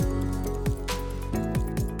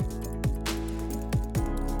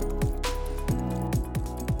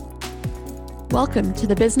Welcome to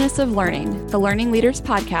the Business of Learning, the Learning Leaders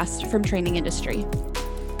podcast from Training Industry.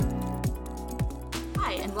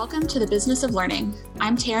 Hi, and welcome to the Business of Learning.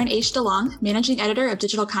 I'm Taryn H. DeLong, Managing Editor of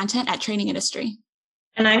Digital Content at Training Industry.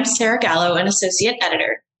 And I'm Sarah Gallo, an Associate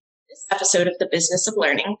Editor. This episode of the Business of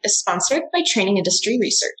Learning is sponsored by Training Industry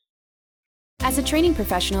Research. As a training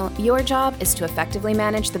professional, your job is to effectively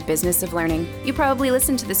manage the business of learning. You probably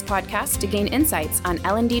listen to this podcast to gain insights on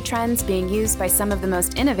L&D trends being used by some of the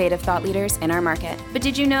most innovative thought leaders in our market. But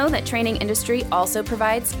did you know that Training Industry also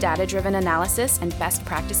provides data-driven analysis and best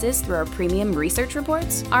practices through our premium research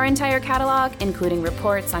reports? Our entire catalog, including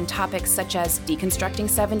reports on topics such as deconstructing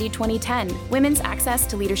 70-20-10, women's access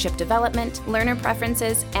to leadership development, learner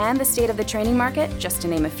preferences, and the state of the training market, just to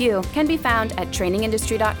name a few, can be found at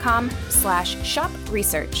trainingindustry.com/shop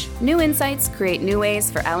research. New insights create new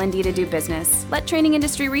ways for L&D to do business. Let Training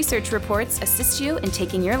Industry Research reports assist you in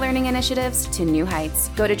taking your learning initiatives to new heights.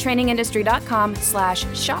 Go to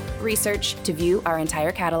trainingindustry.com/shop research to view our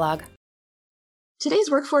entire catalog.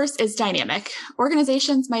 Today's workforce is dynamic.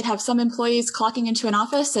 Organizations might have some employees clocking into an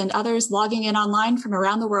office and others logging in online from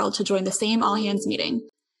around the world to join the same all-hands meeting.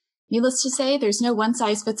 Needless to say, there's no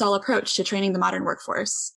one-size-fits-all approach to training the modern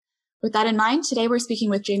workforce. With that in mind, today we're speaking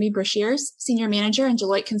with Jamie Breshears, Senior Manager in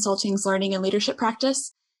Deloitte Consulting's Learning and Leadership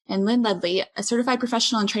Practice, and Lynn Leadley, a Certified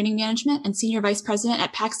Professional in Training Management and Senior Vice President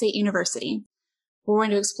at Pax8 University. We're going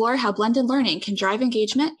to explore how blended learning can drive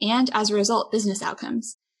engagement and, as a result, business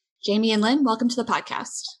outcomes. Jamie and Lynn, welcome to the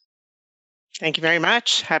podcast. Thank you very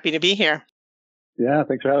much. Happy to be here. Yeah,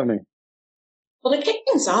 thanks for having me. Well, to kick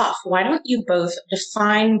things off, why don't you both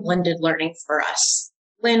define blended learning for us?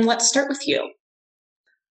 Lynn, let's start with you.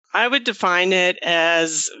 I would define it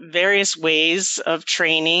as various ways of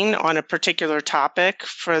training on a particular topic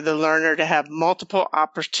for the learner to have multiple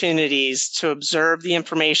opportunities to observe the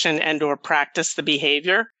information and or practice the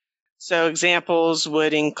behavior. So examples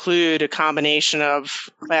would include a combination of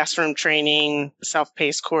classroom training,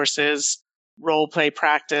 self-paced courses, role play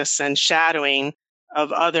practice, and shadowing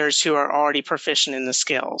of others who are already proficient in the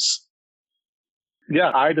skills.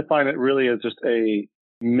 Yeah, I define it really as just a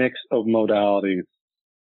mix of modalities.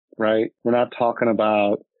 Right? We're not talking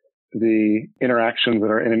about the interactions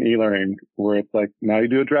that are in an e-learning where it's like, now you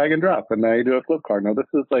do a drag and drop and now you do a flip card. No, this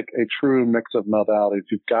is like a true mix of modalities.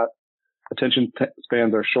 You've got attention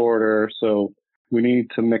spans are shorter, so we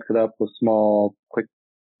need to mix it up with small, quick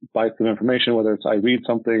bites of information, whether it's I read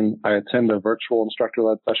something, I attend a virtual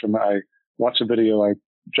instructor-led session, I watch a video, I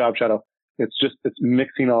job shadow. It's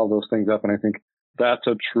mixing all those things up. And I think that's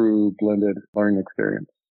a true blended learning experience.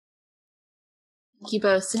 Thank you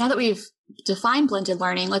both. So now that we've defined blended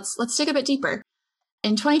learning, let's dig a bit deeper.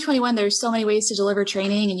 In 2021, there's so many ways to deliver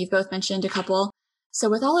training, and you've both mentioned a couple. So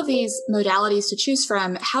with all of these modalities to choose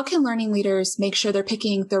from, how can learning leaders make sure they're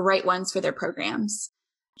picking the right ones for their programs?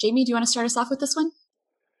 Jamie, do you want to start us off with this one?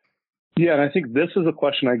 Yeah, and I think this is a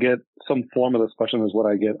question I get, some form of this question is what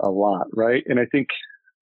I get a lot, right? And I think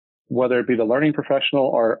whether it be the learning professional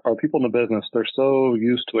or people in the business, they're so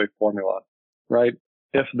used to a formula, right?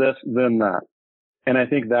 If this, then that. And I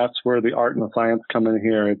think that's where the art and the science come in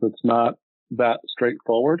here. It's not that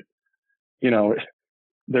straightforward. You know,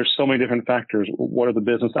 there's so many different factors. What are the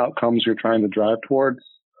business outcomes you're trying to drive towards?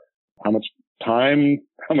 How much time,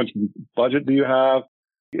 how much budget do you have?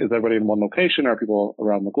 Is everybody in one location? Are people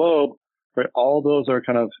around the globe? Right? All those are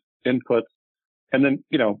kind of inputs. And then,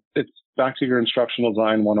 you know, it's back to your instructional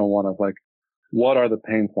design 101 of like, what are the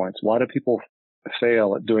pain points? Why do people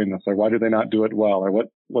fail at doing this? Or why do they not do it well? Or what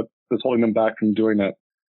is holding them back from doing it?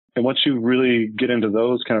 And once you really get into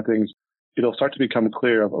those kind of things, it'll start to become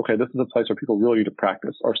clear of, okay, this is a place where people really need to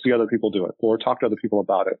practice or see other people do it or talk to other people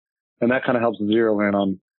about it. And that kind of helps zero in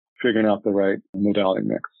on figuring out the right modality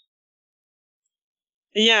mix.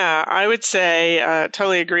 Yeah, I would say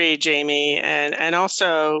totally agree, Jamie. And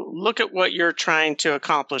also look at what you're trying to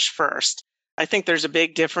accomplish first. I think there's a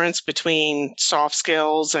big difference between soft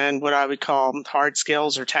skills and what I would call hard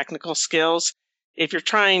skills or technical skills. If you're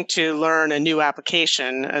trying to learn a new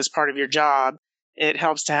application as part of your job, it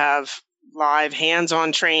helps to have live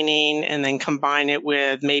hands-on training and then combine it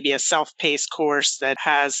with maybe a self-paced course that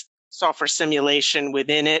has software simulation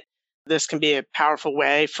within it. This can be a powerful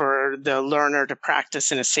way for the learner to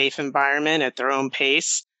practice in a safe environment at their own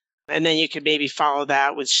pace. And then you could maybe follow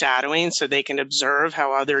that with shadowing so they can observe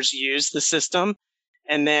how others use the system.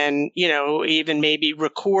 And then, you know, even maybe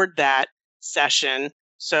record that session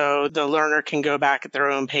so the learner can go back at their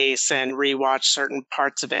own pace and rewatch certain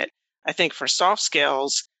parts of it. I think for soft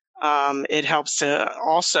skills, it helps to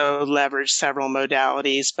also leverage several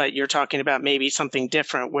modalities, but you're talking about maybe something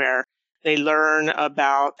different where they learn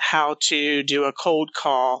about how to do a cold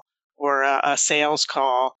call or a sales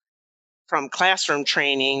call from classroom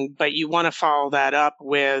training, but you want to follow that up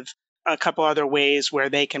with a couple other ways where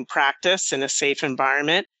they can practice in a safe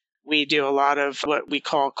environment. We do a lot of what we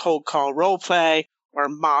call cold call role play or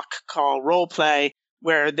mock call role play,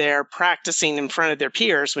 where they're practicing in front of their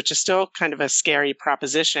peers, which is still kind of a scary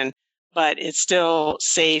proposition, but it's still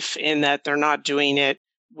safe in that they're not doing it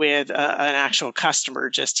with an actual customer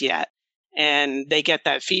just yet. And they get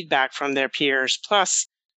that feedback from their peers. Plus,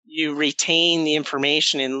 you retain the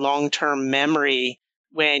information in long-term memory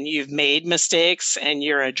when you've made mistakes and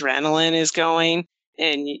your adrenaline is going,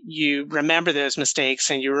 and you remember those mistakes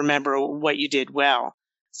and you remember what you did well.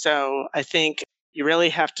 So I think you really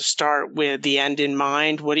have to start with the end in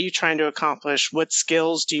mind. What are you trying to accomplish? What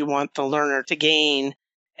skills do you want the learner to gain?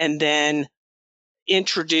 And then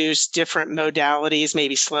introduce different modalities,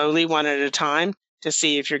 maybe slowly, one at a time, to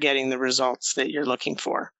see if you're getting the results that you're looking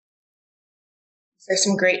for. There's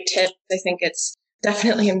some great tips. I think it's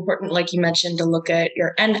definitely important, like you mentioned, to look at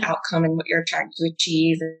your end outcome and what you're trying to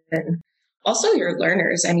achieve, and also your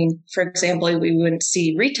learners. I mean, for example, we wouldn't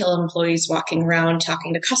see retail employees walking around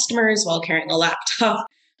talking to customers while carrying a laptop.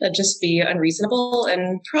 That'd just be unreasonable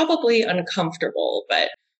and probably uncomfortable. But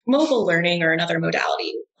mobile learning or another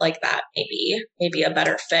modality like that may be a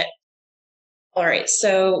better fit. All right,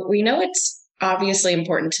 so we know it's obviously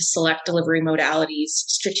important to select delivery modalities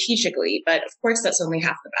strategically, but of course that's only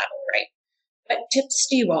half the battle, right? What tips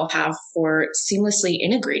do you all have for seamlessly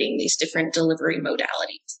integrating these different delivery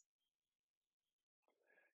modalities?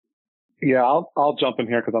 Yeah, I'll jump in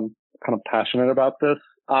here because I'm kind of passionate about this.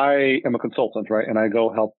 I am a consultant, right? And I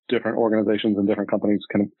go help different organizations and different companies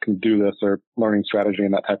can do this, or learning strategy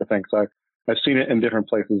and that type of thing. So I've seen it in different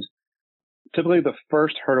places. Typically, the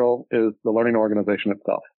first hurdle is the learning organization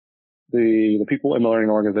itself. The people in the learning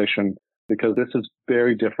organization, because this is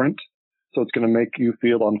very different. So it's going to make you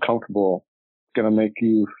feel uncomfortable. It's going to make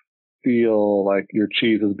you feel like your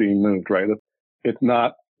cheese is being moved, right? It's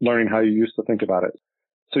not learning how you used to think about it.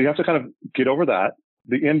 So you have to kind of get over that.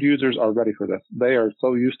 The end users are ready for this. They are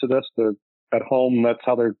so used to this. They're at home. That's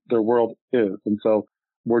how their world is. And so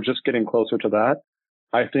we're just getting closer to that.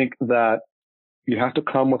 I think that you have to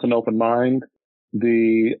come with an open mind,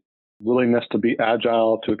 the willingness to be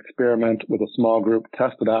agile, to experiment with a small group,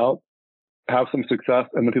 test it out, have some success,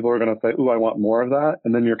 and then people are going to say, ooh, I want more of that.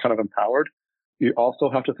 And then you're kind of empowered. You also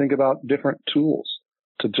have to think about different tools,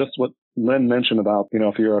 to just what Lynn mentioned about,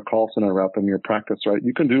 if you're a call center rep in your practice, right?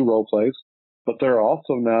 You can do role plays, but there are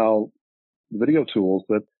also now video tools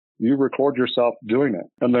that you record yourself doing it.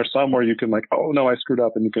 And there's some where you can oh no, I screwed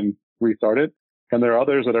up, and you can restart it. And there are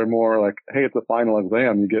others that are more like, hey, it's a final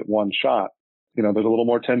exam. You get one shot. There's a little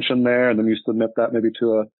more tension there. And then you submit that maybe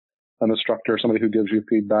to an instructor, somebody who gives you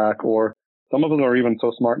feedback, or some of them are even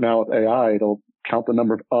so smart now with AI, it'll count the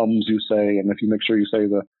number of ums you say. And if you make sure you say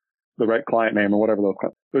the right client name or whatever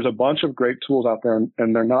there's a bunch of great tools out there,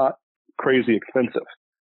 and they're not crazy expensive,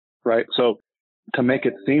 right? So to make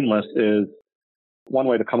it seamless is one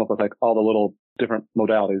way to come up with all the little different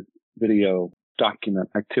modalities, video, document,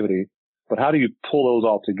 activity. But how do you pull those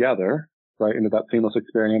all together, right, into that seamless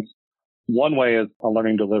experience? One way is a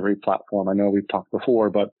learning delivery platform. I know we've talked before,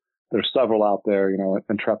 but there's several out there.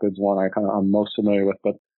 Intrepid's one I'm most familiar with,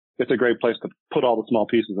 but it's a great place to put all the small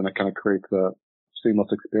pieces, and it kind of creates a seamless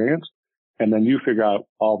experience. And then you figure out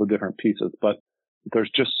all the different pieces. But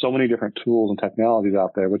there's just so many different tools and technologies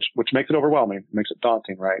out there, which makes it overwhelming, makes it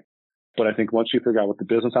daunting, right? But I think once you figure out what the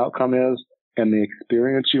business outcome is and the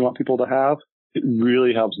experience you want people to have, it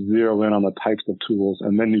really helps zero in on the types of tools,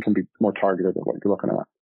 and then you can be more targeted at what you're looking at.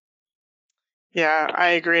 Yeah,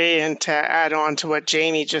 I agree. And to add on to what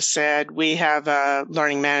Jamie just said, we have a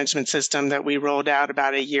learning management system that we rolled out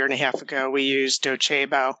about a year and a half ago. We used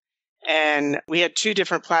Docebo, and we had two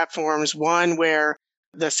different platforms. One where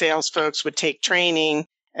the sales folks would take training,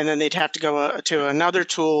 and then they'd have to go to another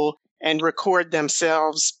tool and record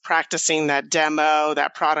themselves practicing that demo,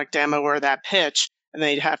 that product demo, or that pitch. And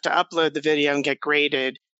they'd have to upload the video and get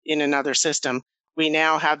graded in another system. We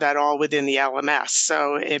now have that all within the LMS.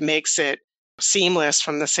 So it makes it seamless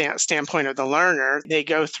from the standpoint of the learner. They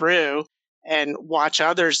go through and watch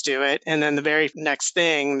others do it. And then the very next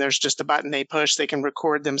thing, there's just a button they push. They can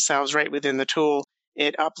record themselves right within the tool.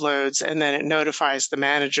 It uploads, and then it notifies the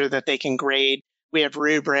manager that they can grade. We have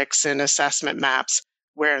rubrics and assessment maps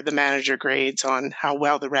where the manager grades on how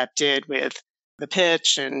well the rep did with the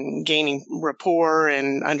pitch and gaining rapport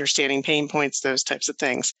and understanding pain points, those types of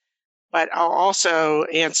things. But I'll also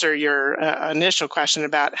answer your initial question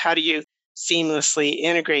about how do you seamlessly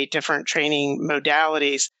integrate different training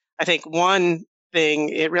modalities. I think one thing,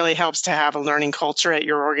 it really helps to have a learning culture at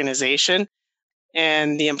your organization.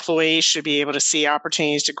 And the employees should be able to see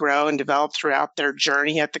opportunities to grow and develop throughout their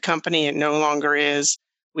journey at the company. It no longer is,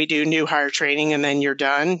 we do new hire training and then you're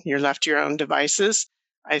done. You're left to your own devices.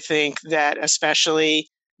 I think that especially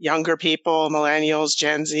younger people, millennials,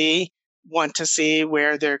 Gen Z, want to see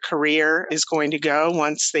where their career is going to go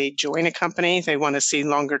once they join a company. They want to see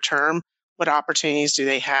longer term. What opportunities do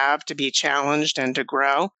they have to be challenged and to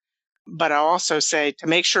grow? But I'll also say to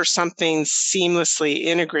make sure something's seamlessly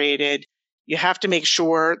integrated, you have to make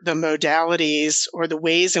sure the modalities or the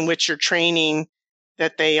ways in which you're training,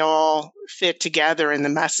 that they all fit together and the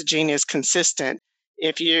messaging is consistent.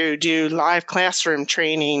 If you do live classroom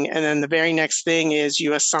training and then the very next thing is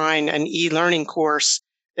you assign an e-learning course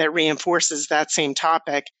that reinforces that same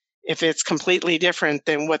topic, if it's completely different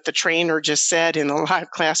than what the trainer just said in the live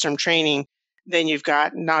classroom training, then you've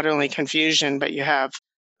got not only confusion, but you have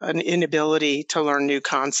an inability to learn new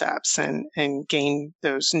concepts and gain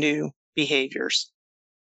those new behaviors.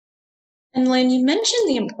 And Lynn, you mentioned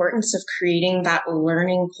the importance of creating that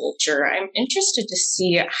learning culture. I'm interested to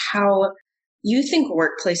see how you think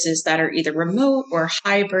workplaces that are either remote or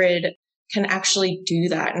hybrid can actually do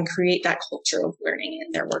that and create that culture of learning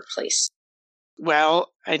in their workplace. Well,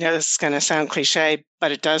 I know this is going to sound cliche,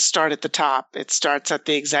 but it does start at the top. It starts at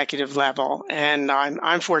the executive level. And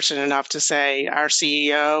I'm fortunate enough to say our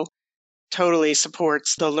CEO totally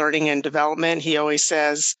supports the learning and development. He always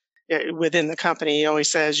says, within the company, he always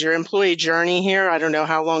says, your employee journey here, I don't know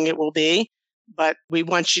how long it will be, but we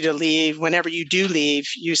want you to leave. Whenever you do leave,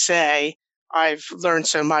 you say, I've learned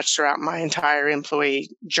so much throughout my entire employee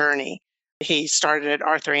journey. He started at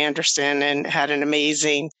Arthur Andersen and had an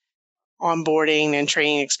amazing onboarding and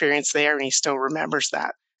training experience there, and he still remembers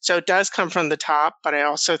that. So it does come from the top, but I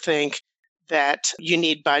also think that you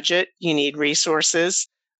need budget, you need resources,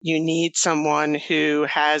 you need someone who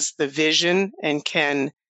has the vision and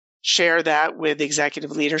can share that with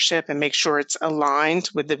executive leadership and make sure it's aligned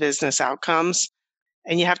with the business outcomes.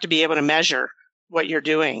 And you have to be able to measure what you're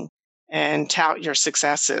doing and tout your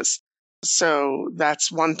successes. So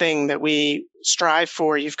that's one thing that we strive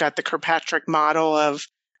for. You've got the Kirkpatrick model of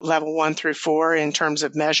level 1 through 4 in terms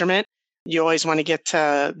of measurement. You always want to get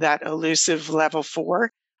to that elusive level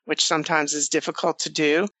 4, which sometimes is difficult to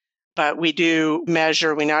do. But we do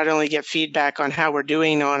measure. We not only get feedback on how we're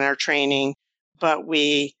doing on our training, but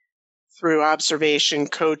we, through observation,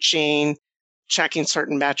 coaching, checking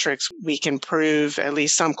certain metrics, we can prove at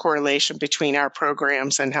least some correlation between our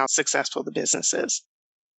programs and how successful the business is.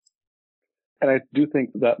 And I do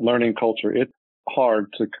think that learning culture, it's hard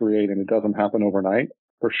to create and it doesn't happen overnight,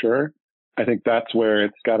 for sure. I think that's where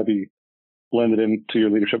it's got to be blended into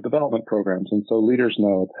your leadership development programs. And so leaders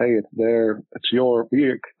know, hey, it's there,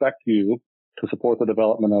 we expect you to support the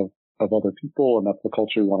development of other people, and that's the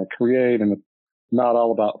culture we want to create. And it's not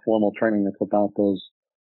all about formal training. It's about those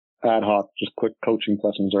ad hoc, just quick coaching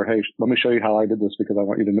sessions, or, hey, let me show you how I did this because I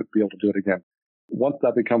want you to be able to do it again. Once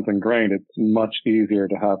that becomes ingrained, it's much easier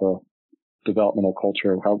to have a developmental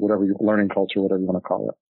culture, learning culture, whatever you want to call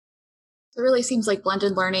it. It really seems like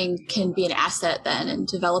blended learning can be an asset then in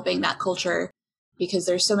developing that culture, because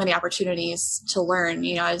there's so many opportunities to learn,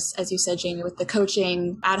 as you said, Jamie, with the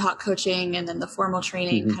coaching, ad hoc coaching, and then the formal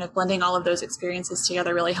training, kind of blending all of those experiences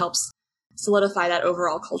together really helps solidify that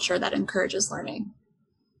overall culture that encourages learning.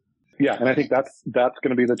 Yeah. And I think that's going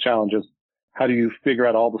to be the challenge, is how do you figure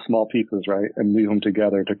out all the small pieces, right, and weave them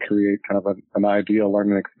together to create kind of an ideal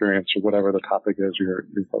learning experience or whatever the topic is you're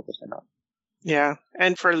focusing on. Yeah.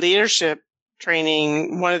 And for leadership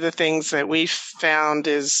training, one of the things that we've found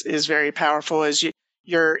is very powerful is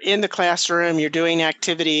you're in the classroom, you're doing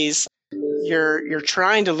activities, you're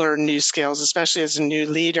trying to learn new skills, especially as a new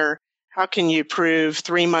leader. How can you prove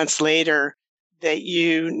 3 months later that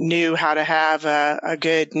you knew how to have a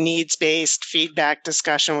good needs-based feedback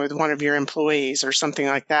discussion with one of your employees or something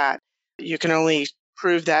like that? You can only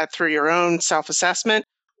prove that through your own self-assessment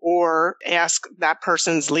or ask that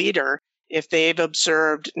person's leader if they've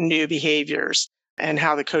observed new behaviors and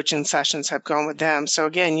how the coaching sessions have gone with them. So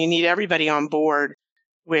again, you need everybody on board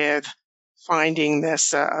with finding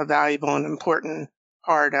this a valuable and important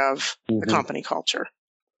part of the company culture.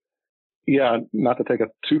 Yeah, not to take us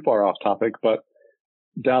too far off topic, but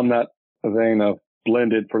down that vein of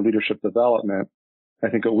blended for leadership development, I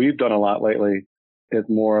think what we've done a lot lately is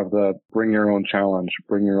more of the bring your own challenge,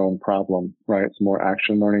 bring your own problem, right? It's more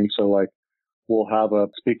action learning. So like, we'll have a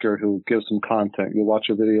speaker who gives some content. You'll watch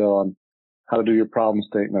a video on how to do your problem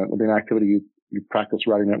statement. It'll be an activity you practice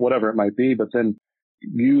writing it, whatever it might be. But then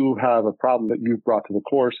you have a problem that you've brought to the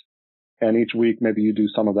course. And each week, maybe you do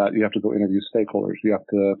some of that. You have to go interview stakeholders. You have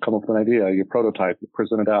to come up with an idea. You prototype, you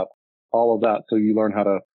present it out, all of that. So you learn how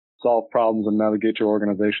to solve problems and navigate your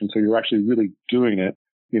organization. So you're actually really doing it,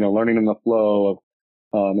 learning in the flow of,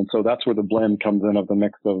 and so that's where the blend comes in of the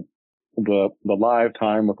mix of the live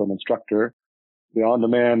time with an instructor, the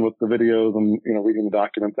on-demand with the videos and, reading the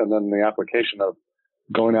documents, and then the application of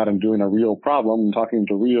going out and doing a real problem and talking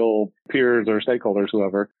to real peers or stakeholders,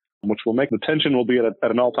 whoever, which will make the tension will be at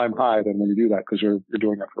an all-time high then when you do that because you're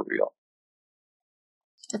doing it for real.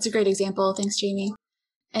 That's a great example. Thanks, Jamie.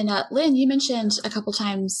 And Lynn, you mentioned a couple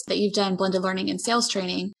times that you've done blended learning and sales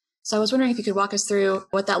training. So I was wondering if you could walk us through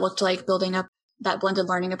what that looked like building up that blended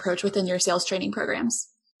learning approach within your sales training programs.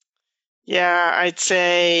 Yeah, I'd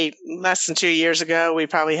say less than 2 years ago, we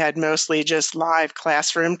probably had mostly just live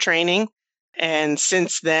classroom training. And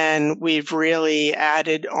since then, we've really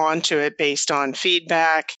added onto it based on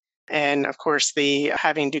feedback. And of course, the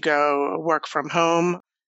having to go work from home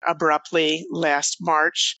abruptly last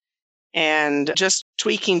March, and just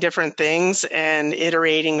tweaking different things and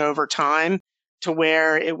iterating over time to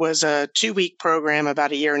where it was a 2-week program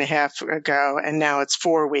about a year and a half ago. And now it's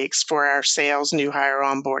 4 weeks for our sales new hire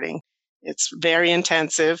onboarding. It's very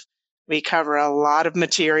intensive. We cover a lot of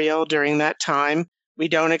material during that time. We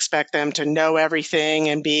don't expect them to know everything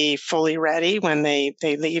and be fully ready when they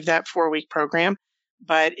leave that 4-week program.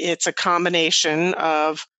 But it's a combination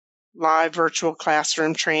of live virtual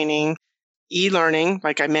classroom training, e-learning.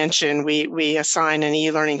 Like I mentioned, we assign an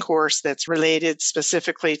e-learning course that's related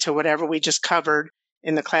specifically to whatever we just covered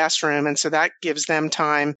in the classroom. And so that gives them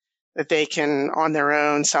time that they can, on their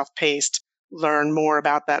own, self-paced, learn more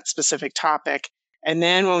about that specific topic. And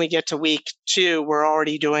then when we get to week 2, we're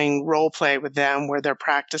already doing role play with them where they're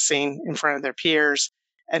practicing in front of their peers.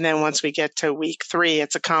 And then once we get to week 3,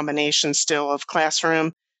 it's a combination still of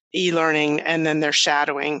classroom, e-learning, and then they're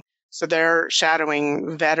shadowing. So they're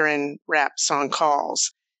shadowing veteran reps on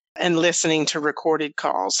calls and listening to recorded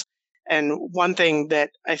calls. And one thing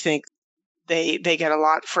that I think they get a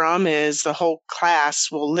lot from is the whole class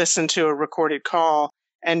will listen to a recorded call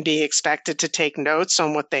and be expected to take notes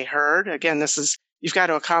on what they heard. Again, you've got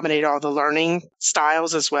to accommodate all the learning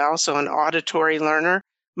styles as well. So an auditory learner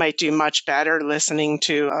might do much better listening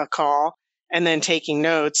to a call and then taking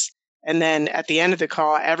notes. And then at the end of the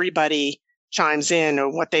call, everybody chimes in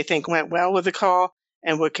on what they think went well with the call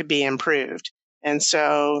and what could be improved. And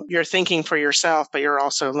so you're thinking for yourself, but you're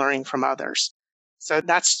also learning from others. So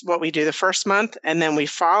that's what we do the first month. And then we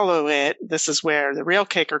follow it. This is where the real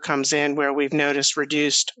kicker comes in, where we've noticed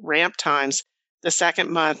reduced ramp times. The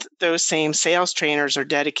second month, those same sales trainers are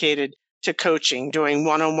dedicated to coaching, doing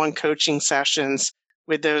one-on-one coaching sessions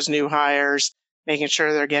with those new hires, making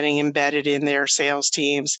sure they're getting embedded in their sales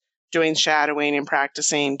teams, doing shadowing and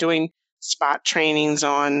practicing, doing spot trainings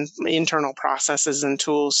on internal processes and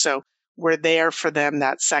tools. So we're there for them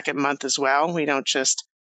that second month as well. We don't just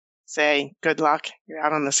say, good luck, you're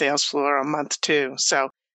out on the sales floor on month 2. So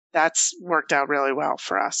that's worked out really well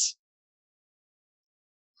for us.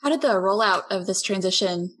 How did the rollout of this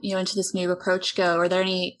transition, into this new approach go? Are there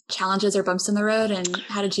any challenges or bumps in the road, and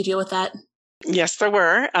how did you deal with that? Yes, there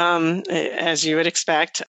were, as you would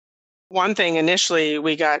expect. One thing, initially,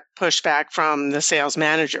 we got pushback from the sales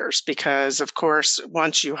managers because, of course,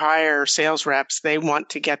 once you hire sales reps, they want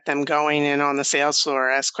to get them going in on the sales floor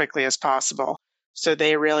as quickly as possible. So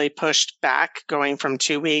they really pushed back, going from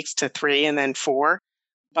 2 weeks to 3 and then 4,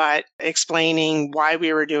 but explaining why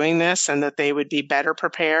we were doing this and that they would be better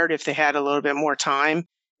prepared if they had a little bit more time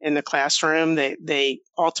in the classroom. They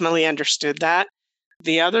ultimately understood that.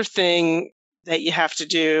 The other thing that you have to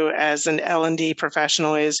do as an L&D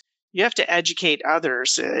professional is you have to educate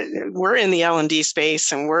others. We're in the L&D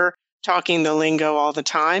space and we're talking the lingo all the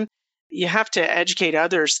time. You have to educate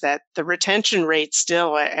others that the retention rate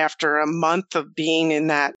still, after a month of being in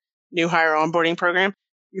that new hire onboarding program,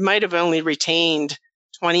 you might have only retained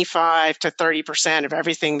 25 to 30% of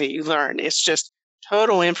everything that you learned. It's just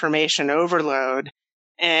total information overload.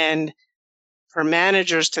 And for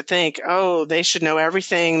managers to think, oh, they should know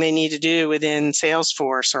everything they need to do within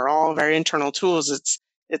Salesforce or all of our internal tools,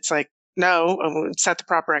 it's like, no, set the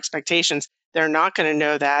proper expectations. They're not going to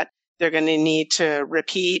know that. They're going to need to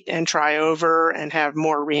repeat and try over and have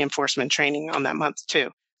more reinforcement training on that month too.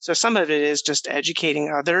 So some of it is just educating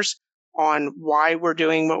others on why we're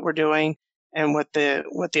doing what we're doing and what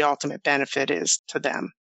the ultimate benefit is to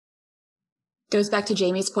them. Goes back to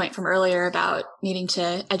Jamie's point from earlier about needing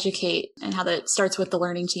to educate and how that starts with the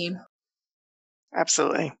learning team.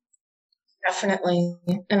 Absolutely. Definitely.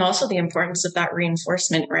 And also the importance of that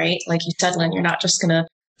reinforcement, right? Like you said, Lynn, you're not just going to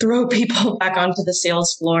throw people back onto the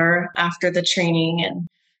sales floor after the training and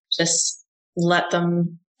just let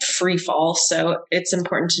them free fall. So it's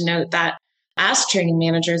important to note that as training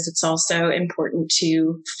managers, it's also important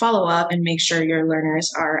to follow up and make sure your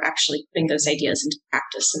learners are actually putting those ideas into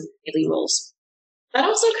practice in daily roles. That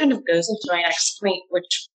also kind of goes into my next point,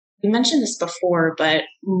 which we mentioned this before, but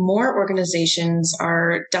more organizations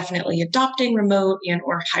are definitely adopting remote and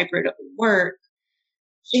or hybrid work.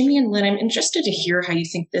 Jamie and Lynn, I'm interested to hear how you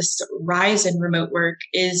think this rise in remote work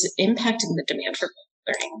is impacting the demand for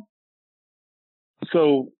learning.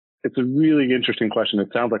 So it's a really interesting question. It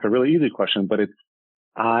sounds like a really easy question, but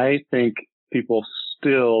I think people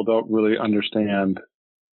still don't really understand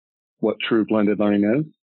what true blended learning is.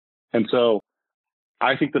 And so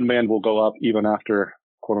I think the demand will go up even after,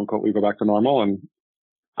 quote unquote, we go back to normal. And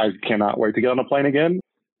I cannot wait to get on a plane again.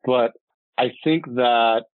 But I think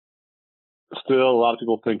that still a lot of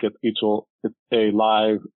people think it's a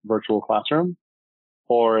live virtual classroom,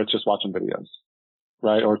 or it's just watching videos,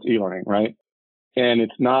 right? Or it's e-learning, right? And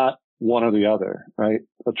it's not one or the other, right?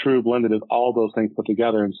 A true blended is all those things put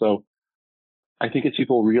together. And so I think as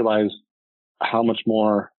people realize how much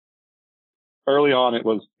more early on it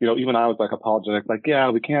was, even I was like apologetic, like, yeah,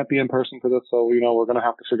 we can't be in person for this. So, we're going to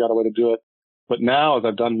have to figure out a way to do it. But now as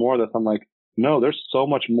I've done more of this, I'm like, no, there's so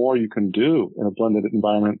much more you can do in a blended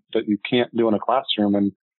environment that you can't do in a classroom.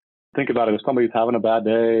 And think about it. If somebody's having a bad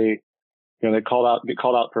day, they get called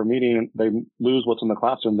out for a meeting, they lose what's in the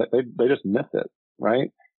classroom, they just miss it,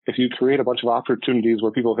 right? If you create a bunch of opportunities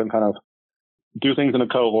where people can kind of do things in a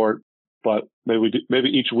cohort, but maybe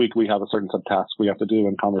each week we have a certain set of tasks we have to do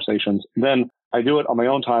in conversations. Then I do it on my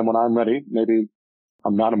own time when I'm ready. Maybe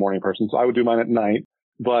I'm not a morning person, so I would do mine at night,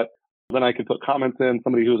 but then I could put comments in.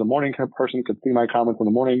 Somebody who's a morning person could see my comments in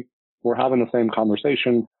the morning. We're having the same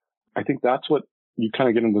conversation. I think that's what you kind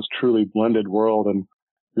of get in this truly blended world, and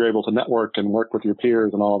you're able to network and work with your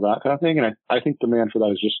peers and all of that kind of thing. And I think demand for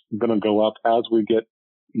that is just going to go up as we get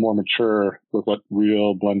more mature with what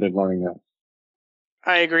real blended learning is.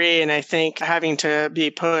 I agree. And I think having to be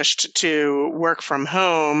pushed to work from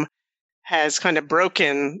home has kind of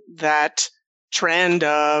broken that trend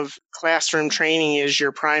of classroom training is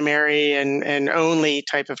your primary and only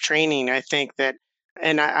type of training. I think that,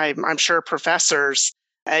 and I'm sure professors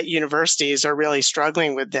at universities are really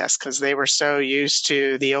struggling with this because they were so used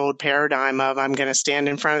to the old paradigm of I'm going to stand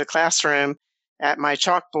in front of the classroom at my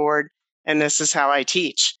chalkboard and this is how I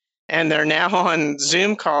teach. And they're now on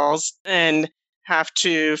Zoom calls and have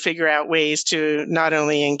to figure out ways to not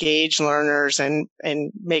only engage learners and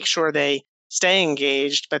make sure they stay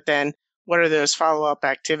engaged, but then what are those follow-up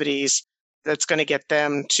activities that's going to get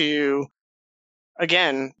them to,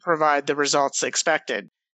 again, provide the results expected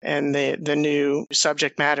and the new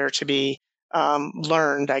subject matter to be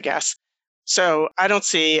learned, I guess. So I don't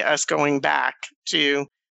see us going back to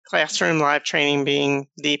classroom live training being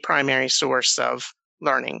the primary source of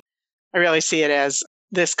learning. I really see it as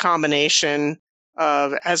this combination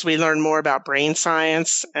of, as we learn more about brain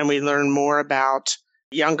science and we learn more about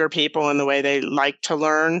younger people and the way they like to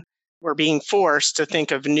learn, we're being forced to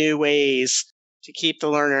think of new ways to keep the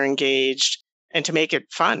learner engaged and to make it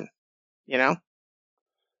fun, Yeah,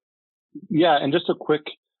 and just a quick,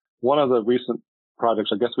 one of the recent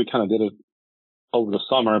projects, I guess we kind of did it over the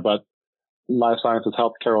summer, but Life Sciences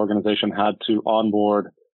Healthcare Organization had to onboard,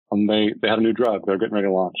 they had a new drug they're getting ready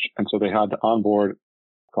to launch. And so they had to onboard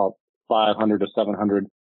called 500 to 700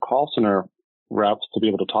 call center reps to be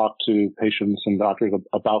able to talk to patients and doctors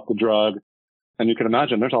about the drug. And you can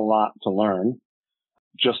imagine there's a lot to learn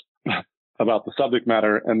just about the subject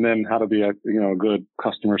matter, and then how to be a good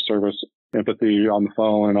customer service, empathy on the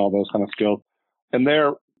phone, and all those kind of skills. And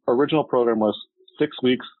their original program was 6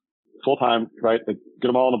 weeks full time, right? They get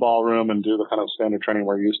them all in the ballroom and do the kind of standard training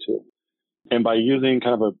we're used to. And by using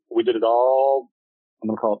we did it all, I'm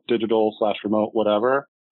going to call it digital/remote, whatever.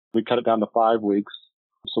 We cut it down to 5 weeks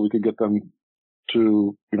so we could get them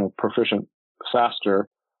to, proficient faster.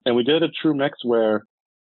 And we did a true mix where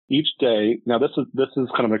each day, now this is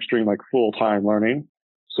kind of extreme, like full-time learning.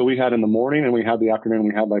 So we had in the morning and we had the afternoon,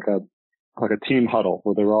 we had like a team huddle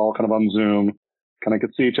where they were all kind of on Zoom, kind of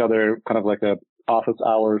could see each other, kind of like a office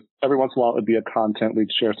hours. Every once in a while it'd be a content,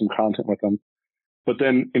 we'd share some content with them. But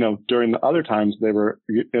then, during the other times they were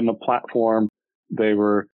in the platform, they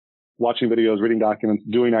were watching videos, reading documents,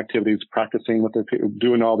 doing activities, practicing with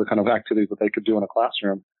doing all the kind of activities that they could do in a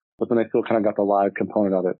classroom. But then they still kind of got the live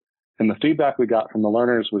component of it. And the feedback we got from the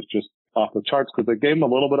learners was just off the charts because they gave them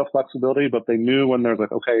a little bit of flexibility, but they knew when there's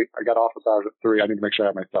like, okay, I got office hours at 3, I need to make sure I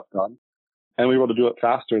have my stuff done. And we were able to do it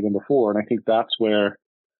faster than before. And I think that's where,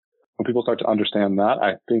 when people start to understand that,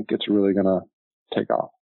 I think it's really going to take off.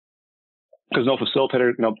 Because no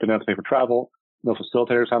facilitator, didn't have to pay for travel. No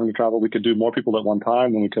facilitators having to travel. We could do more people at one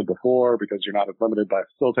time than we could before because you're not as limited by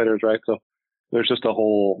facilitators, right? So there's just a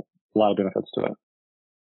whole lot of benefits to it.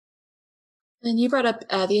 And you brought up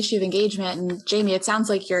the issue of engagement. And Jamie, it sounds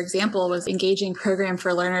like your example was engaging program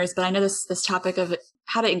for learners, but I know this topic of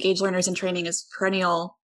how to engage learners in training is a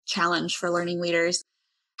perennial challenge for learning leaders.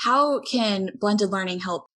 How can blended learning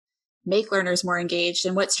help make learners more engaged,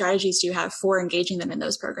 and what strategies do you have for engaging them in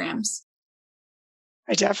those programs?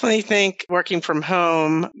 I definitely think working from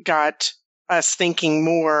home got us thinking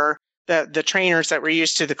more. The trainers that were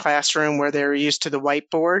used to the classroom where they were used to the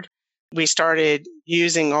whiteboard, we started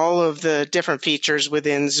using all of the different features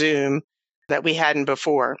within Zoom that we hadn't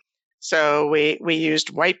before. So we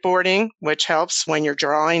used whiteboarding, which helps when you're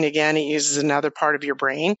drawing. Again, it uses another part of your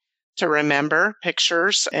brain to remember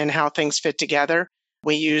pictures and how things fit together.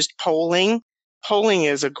 We used polling. Polling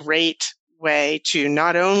is a great way to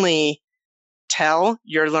not only tell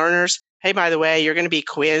your learners, hey, by the way, you're going to be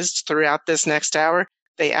quizzed throughout this next hour.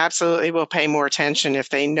 They absolutely will pay more attention if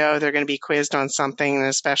they know they're going to be quizzed on something, and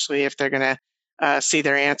especially if they're going to see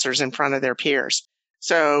their answers in front of their peers.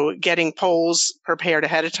 So getting polls prepared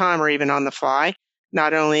ahead of time or even on the fly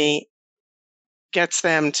not only gets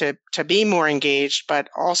them to be more engaged, but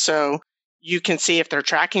also you can see if they're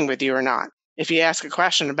tracking with you or not. If you ask a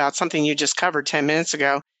question about something you just covered 10 minutes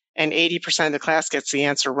ago and 80% of the class gets the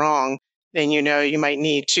answer wrong, then you know you might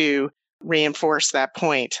need to reinforce that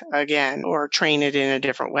point again or train it in a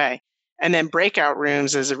different way. And then breakout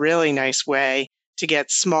rooms is a really nice way to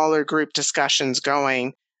get smaller group discussions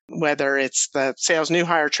going, whether it's the sales new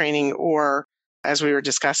hire training or, as we were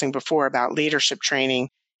discussing before, about leadership training.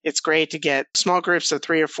 It's great to get small groups of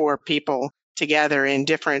 3 or 4 people together in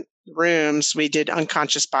different rooms. We did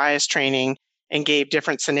unconscious bias training and gave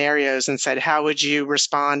different scenarios and said, how would you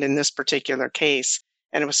respond in this particular case?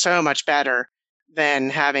 And it was so much better than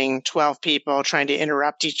having 12 people trying to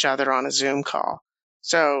interrupt each other on a Zoom call.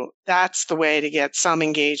 So that's the way to get some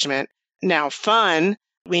engagement. Now, fun,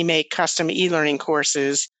 we make custom e-learning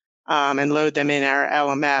courses and load them in our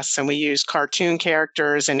LMS. And we use cartoon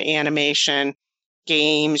characters and animation,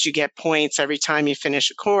 games. You get points every time you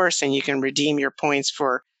finish a course, and you can redeem your points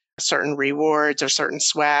for certain rewards or certain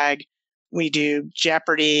swag. We do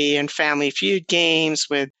Jeopardy and Family Feud games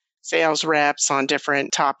with sales reps on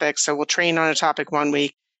different topics. So we'll train on a topic one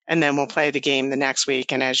week and then we'll play the game the next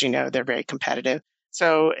week. And as you know, they're very competitive.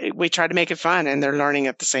 So we try to make it fun and they're learning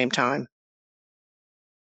at the same time.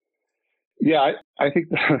 Yeah, I think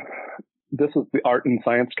this is the art and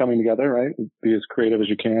science coming together, right? Be as creative as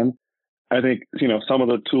you can. I think, some of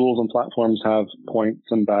the tools and platforms have points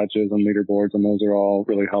and badges and leaderboards, and those are all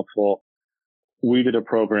really helpful. We did a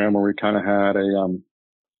program where we kind of had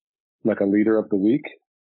a leader of the week,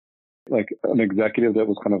 like an executive that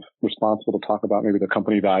was kind of responsible to talk about maybe the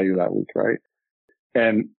company value that week, right?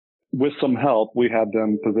 And with some help, we had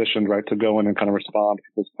them positioned, right, to go in and kind of respond to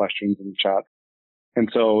people's questions in the chat. And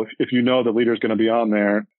so if you know the leader is going to be on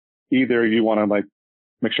there, either you want to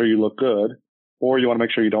make sure you look good or you want to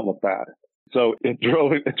make sure you don't look bad. So it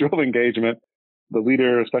drove engagement. The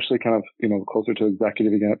leader, especially kind of, closer to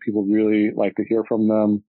executive again, people really like to hear from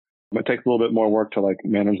them. It takes a little bit more work to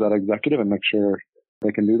manage that executive and make sure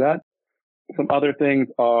they can do that. Some other things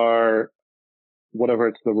are whatever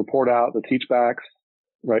it's the report out, the teach backs,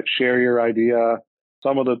 right? Share your idea.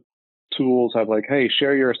 Some of the tools have hey,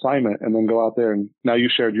 share your assignment and then go out there and now you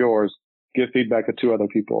shared yours, give feedback to 2 other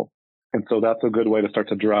people. And so that's a good way to start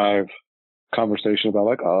to drive conversation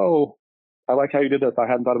about oh, I like how you did this. I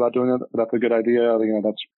hadn't thought about doing it, but that's a good idea.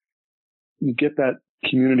 You get that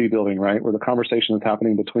community building, right? Where the conversation is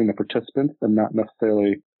happening between the participants and not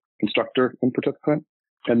necessarily instructor and participant.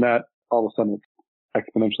 And that all of a sudden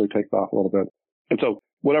exponentially takes off a little bit. And so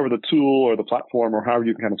whatever the tool or the platform or however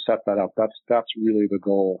you can kind of set that up, that's really the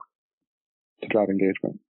goal to drive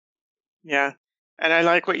engagement. Yeah. And I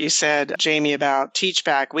like what you said, Jamie, about teach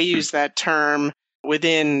back. We use that term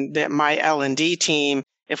within my L&D team.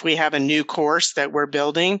 If we have a new course that we're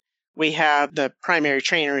building, we have the primary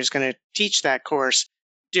trainer who's going to teach that course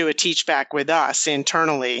do a teach back with us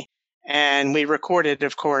internally. And we record it,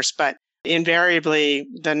 of course, but invariably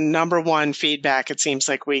the number one feedback it seems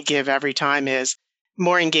like we give every time is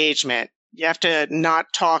more engagement. You have to not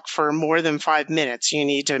talk for more than 5 minutes. You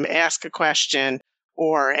need to ask a question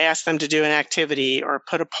or ask them to do an activity or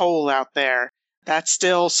put a poll out there. That's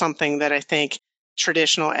still something that I think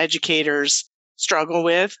traditional educators struggle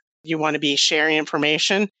with. You want to be sharing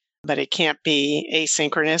information, but it can't be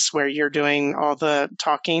asynchronous where you're doing all the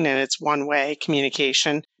talking and it's one-way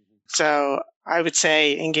communication. So I would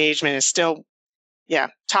say engagement is still,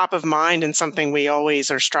 top of mind and something we always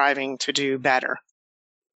are striving to do better.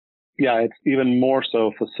 Yeah, it's even more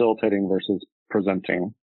so facilitating versus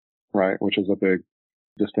presenting, right? Which is a big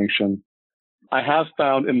distinction. I have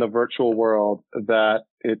found in the virtual world that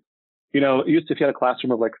it used to, if you had a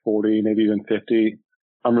classroom of like 40, maybe even 50,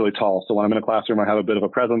 I'm really tall. So when I'm in a classroom, I have a bit of a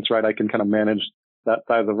presence, right? I can kind of manage that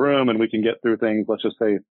side of the room and we can get through things. Let's just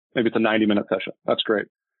say maybe it's a 90-minute session. That's great.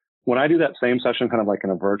 When I do that same session, kind of like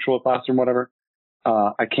in a virtual classroom, whatever,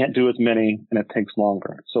 I can't do as many and it takes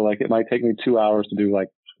longer. So like it might take me 2 hours to do like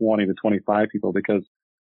 20 to 25 people because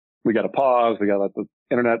we got to pause. We got to let the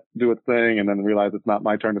internet do its thing and then realize it's not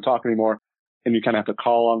my turn to talk anymore. And you kind of have to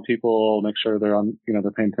call on people, make sure they're on,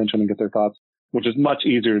 they're paying attention and get their thoughts, which is much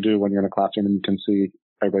easier to do when you're in a classroom and you can see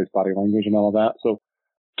everybody's body language and all of that. So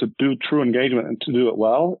to do true engagement and to do it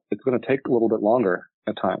well, it's going to take a little bit longer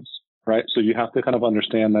at times, right? So you have to kind of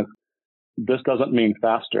understand that this doesn't mean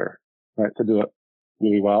faster, right? To do it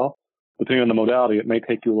really well. Depending on the modality, it may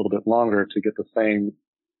take you a little bit longer to get the same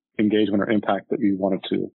engagement or impact that you wanted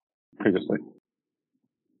to previously.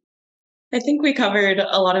 I think we covered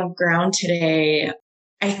a lot of ground today.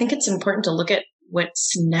 I think it's important to look at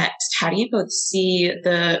what's next. How do you both see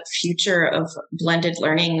the future of blended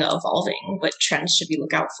learning evolving? What trends should we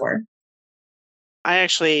look out for? I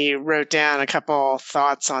actually wrote down a couple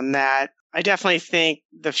thoughts on that. I definitely think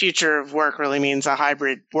the future of work really means a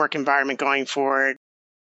hybrid work environment going forward.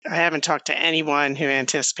 I haven't talked to anyone who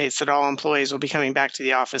anticipates that all employees will be coming back to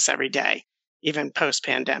the office every day, even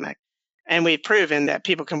post-pandemic. And we've proven that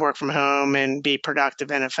people can work from home and be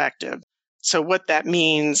productive and effective. So what that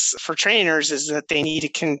means for trainers is that they need to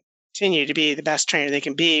continue to be the best trainer they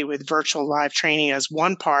can be with virtual live training as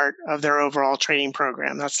one part of their overall training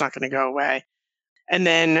program. That's not going to go away. And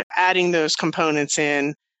then adding those components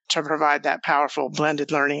in to provide that powerful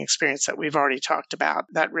blended learning experience that we've already talked about.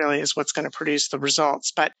 That really is what's going to produce the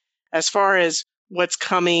results. But as far as what's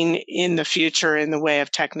coming in the future in the way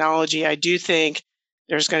of technology, I do think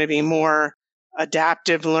there's going to be more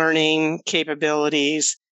adaptive learning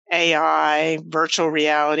capabilities, AI, virtual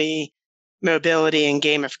reality, mobility, and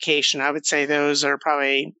gamification. I would say those are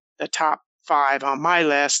probably the top 5 on my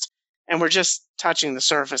list. And we're just touching the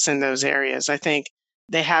surface in those areas. I think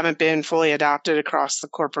they haven't been fully adopted across the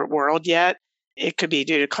corporate world yet. It could be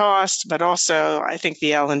due to cost, but also I think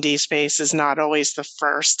the L&D space is not always the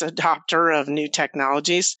first adopter of new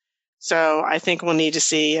technologies. So I think we'll need to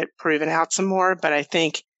see it proven out some more, but I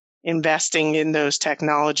think investing in those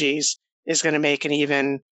technologies is going to make an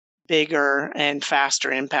even bigger and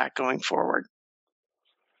faster impact going forward.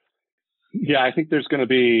 Yeah, I think there's going to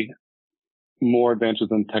be more advances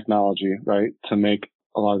in technology, right, to make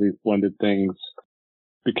a lot of these blended things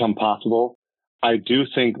become possible. I do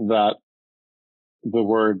think that the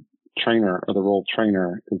word trainer or the role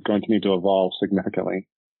trainer is going to need to evolve significantly.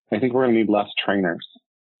 I think we're going to need less trainers.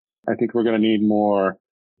 I think we're going to need more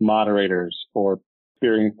moderators or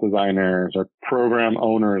experience designers or program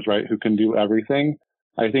owners, right, who can do everything.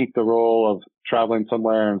 I think the role of traveling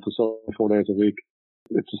somewhere and facilitating 4 days a week,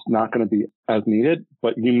 it's just not going to be as needed,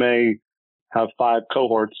 but you may have 5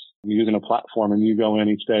 cohorts using a platform and you go in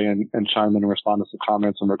each day and chime in and respond to some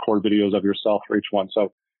comments and record videos of yourself for each one.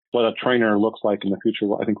 So what a trainer looks like in the future,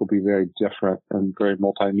 I think will be very different and very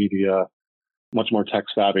multimedia, much more tech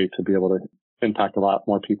savvy to be able to impact a lot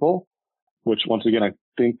more people, which once again, I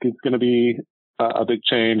think is going to be a big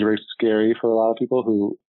change, very scary for a lot of people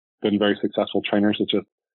who've been very successful trainers. It's just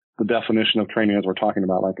the definition of training as we're talking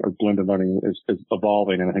about, like our blended learning is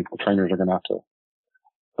evolving. And I think the trainers are going to have to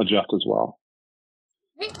adjust as well.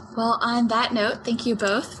 Great. Well, on that note, thank you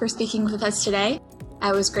both for speaking with us today.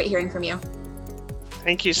 It was great hearing from you.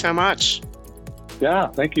 Thank you so much. Yeah,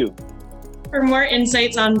 thank you. For more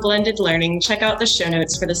insights on blended learning, check out the show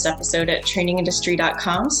notes for this episode at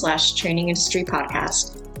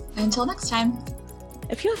trainingindustry.com/trainingindustrypodcast. Until next time.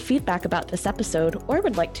 If you have feedback about this episode or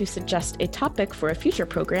would like to suggest a topic for a future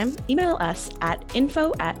program, email us at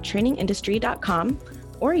info@trainingindustry.com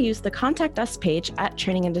or use the Contact Us page at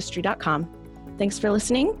trainingindustry.com. Thanks for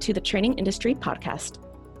listening to the Training Industry Podcast.